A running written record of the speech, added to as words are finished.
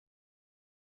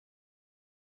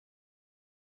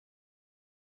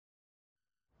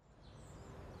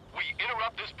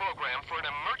interrupt this program for an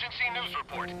emergency news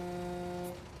report.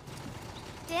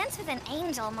 Dance with an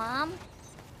angel, Mom.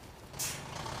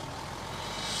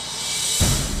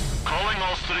 Calling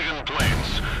all Strigan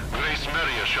planes. Grace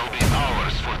Maria shall be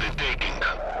ours for the taking.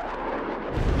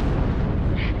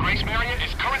 Grace Maria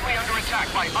is currently under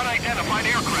attack by unidentified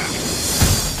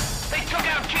aircraft. They took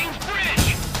out King's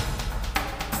Bridge!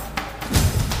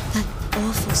 That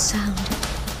awful sound.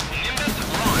 Nimbus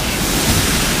launch.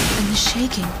 And the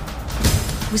shaking.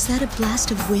 Was that a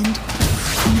blast of wind?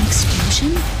 An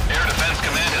explosion? Air Defense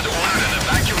Command has ordered an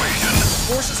evacuation.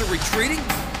 Forces are retreating?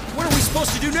 What are we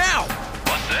supposed to do now?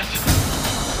 What's this?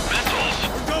 Missiles!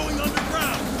 We're going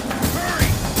underground!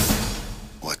 Hurry!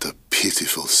 What a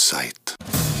pitiful sight.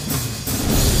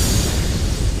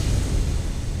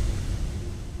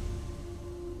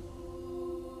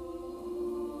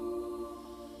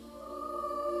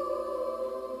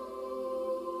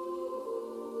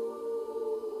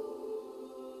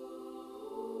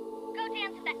 Go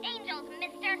dance with the angels,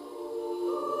 mister.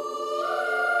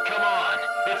 Come on,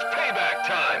 it's payback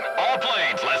time. All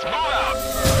planes, let's move out.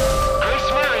 Grace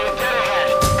Maria dead ahead.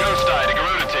 Ghost Eye to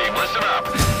Garuda team, listen up.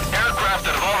 Aircraft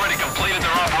that have already completed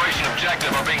their operation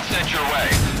objective are being sent your way.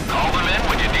 Call them in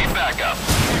when you need backup.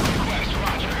 Request,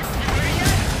 Roger. You ready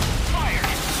yet? Fired.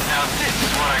 Now this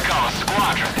is what I call a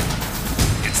squadron.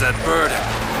 It's that bird.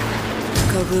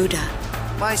 Garuda.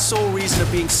 My sole reason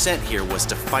of being sent here was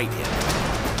to fight him.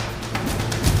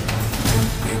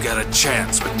 You got a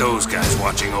chance with those guys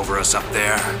watching over us up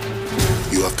there.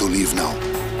 You have to leave now.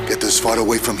 Get as far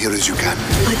away from here as you can.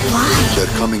 But why?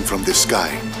 They're coming from the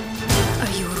sky. Are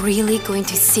you really going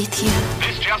to sit here?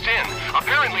 This just in.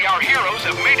 Apparently our heroes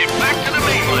have made it back to the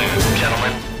mainland.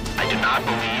 Gentlemen, I do not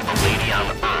believe a lady on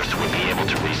Earth would be able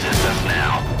to resist us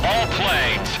now. All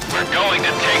planes, we're going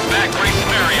to take back Grace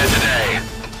Maria today.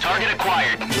 Target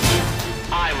acquired.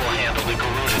 I will handle the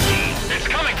Garuda team. It's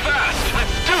coming fast.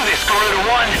 Let's do this, Garuda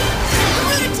 1.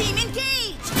 Garuda team,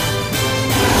 engage!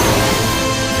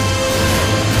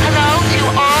 Hello to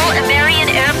all American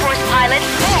Air Force pilots.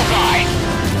 Bullseye!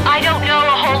 I don't know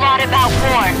a whole lot about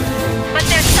war, but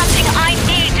there's something I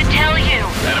need to tell you.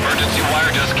 An emergency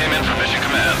wire just came in from Mission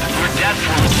Command. Your death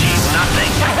will achieve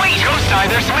nothing. But wait, Ghost Eye,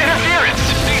 there's some interference.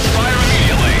 Cease fire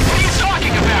immediately. What are you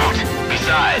talking about?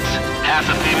 Besides, half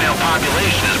the female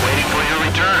population is waiting for your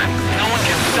return. No one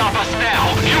can stop us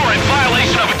now. You are in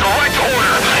violation of a direct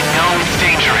order. I know it's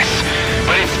dangerous,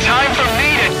 but it's time for me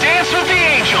to dance with the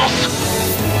angels.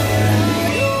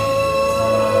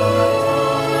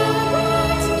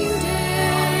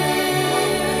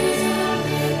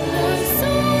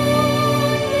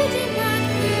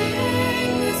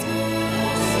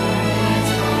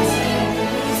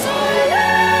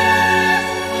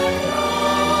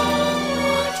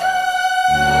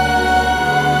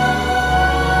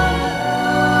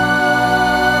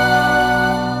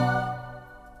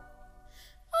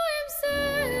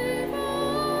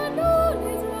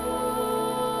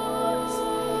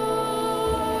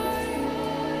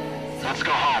 Let's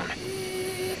go home.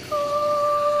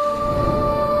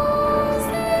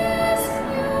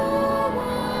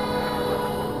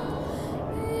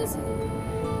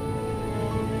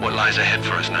 What lies ahead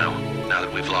for us now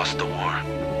that we've lost the war?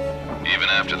 Even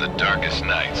after the darkest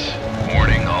nights,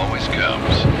 morning always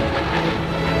comes.